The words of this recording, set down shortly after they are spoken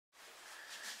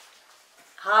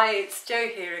Hi, it's Jo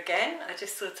here again. I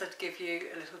just thought I'd give you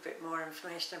a little bit more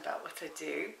information about what I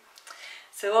do.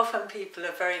 So often people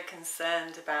are very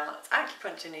concerned about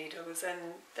acupuncture needles, and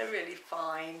they're really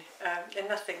fine. They're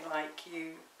nothing like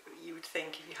you would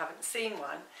think if you haven't seen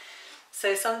one.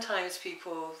 So sometimes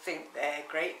people think they're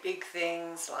great big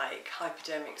things like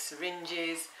hypodermic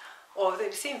syringes, or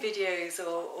they've seen videos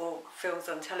or films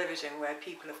on television where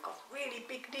people have got really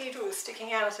big needles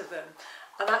sticking out of them.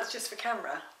 And that's just for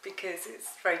camera, because it's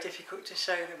very difficult to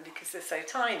show them because they're so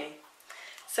tiny.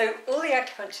 So all the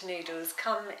acupuncture needles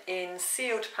come in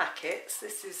sealed packets.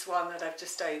 This is one that I've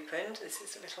just opened. This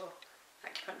is a little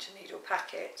acupuncture needle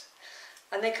packet.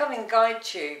 And they come in guide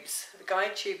tubes. The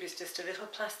guide tube is just a little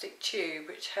plastic tube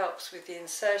which helps with the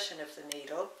insertion of the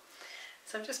needle.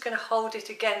 So I'm just going to hold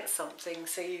it against something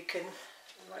so you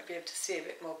might be able to see a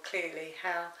bit more clearly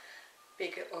how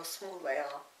big or small they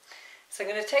are. So I'm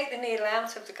going to take the needle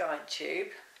out of the guide tube,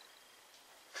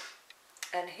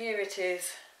 and here it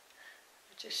is,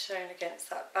 just shown against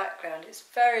that background. It's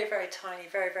very, very tiny,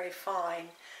 very, very fine.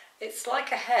 It's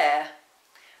like a hair,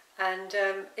 and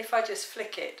if I just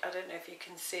flick it, I don't know if you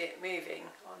can see it moving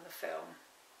on the film.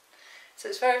 So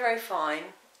it's very, very fine,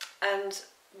 and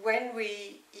when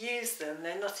we use them,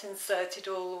 they're not inserted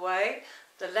all the way.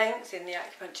 The length in the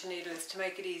acupuncture needle is to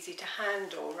make it easy to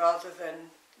handle rather than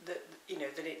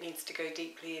that it needs to go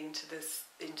deeply into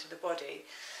the body.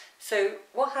 So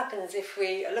what happens if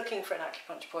we are looking for an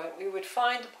acupuncture point? We would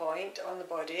find a point on the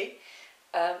body,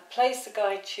 place the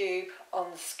guide tube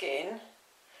on the skin,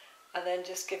 and then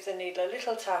just give the needle a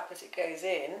little tap as it goes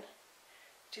in,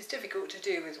 which is difficult to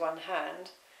do with one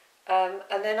hand.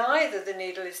 And then either the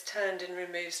needle is turned and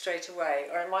removed straight away,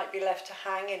 or it might be left to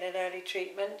hang in an early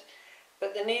treatment.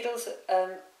 But the needles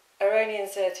are only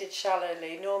inserted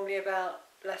shallowly, normally about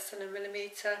less than a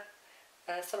millimetre,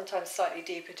 sometimes slightly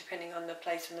deeper depending on the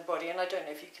place in the body, and I don't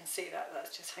know if you can see that,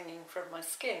 that's just hanging from my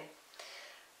skin.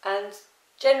 And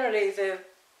generally the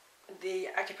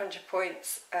acupuncture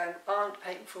points aren't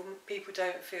painful. People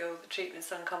don't feel the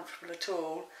treatment's uncomfortable at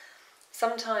all.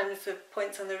 Sometimes the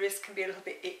points on the wrist can be a little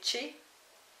bit itchy,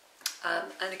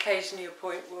 and occasionally a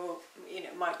point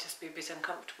might just be a bit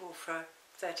uncomfortable for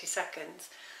 30 seconds.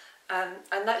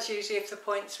 And that's usually if the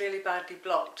point's really badly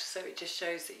blocked, so it just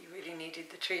shows that you really needed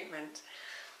the treatment.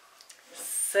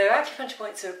 So acupuncture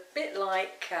points are a bit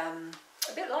like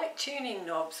tuning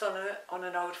knobs on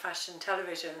an old-fashioned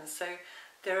television. So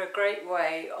they're a great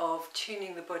way of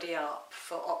tuning the body up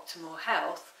for optimal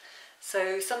health.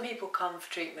 So some people come for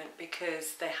treatment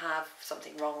because they have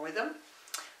something wrong with them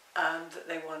that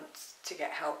they want to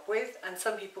get help with, and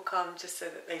some people come just so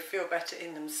that they feel better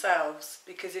in themselves,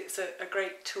 because it's a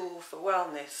great tool for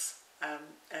wellness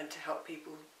and to help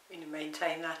people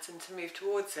maintain that and to move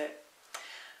towards it.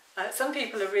 Some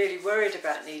people are really worried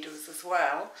about needles as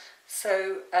well,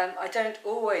 so I don't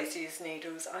always use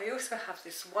needles. I also have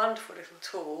this wonderful little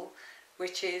tool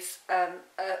which is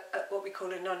what we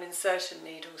call a non-insertion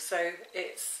needle. So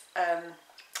it's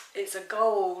a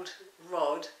gold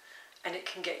rod, and it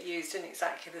can get used in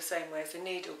exactly the same way as a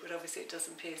needle, but obviously it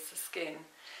doesn't pierce the skin.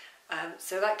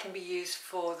 So that can be used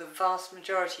for the vast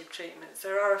majority of treatments.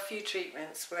 There are a few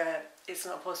treatments where it's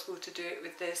not possible to do it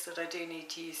with this, that I do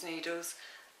need to use needles,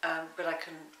 but I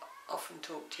can often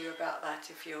talk to you about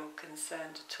that if you're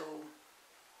concerned at all.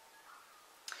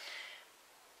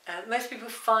 Most people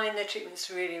find their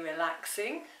treatments really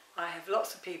relaxing. I have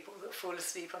lots of people that fall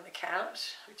asleep on the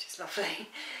couch, which is lovely,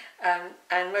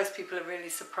 and most people are really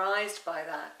surprised by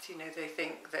that. They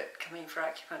think that coming for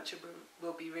acupuncture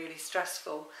will be really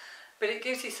stressful, but it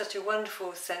gives you such a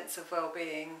wonderful sense of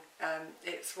well-being.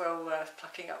 It's well worth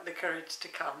plucking up the courage to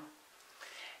come.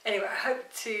 Anyway, I hope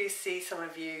to see some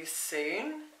of you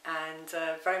soon, and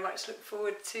very much look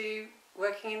forward to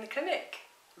working in the clinic.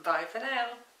 Bye for now.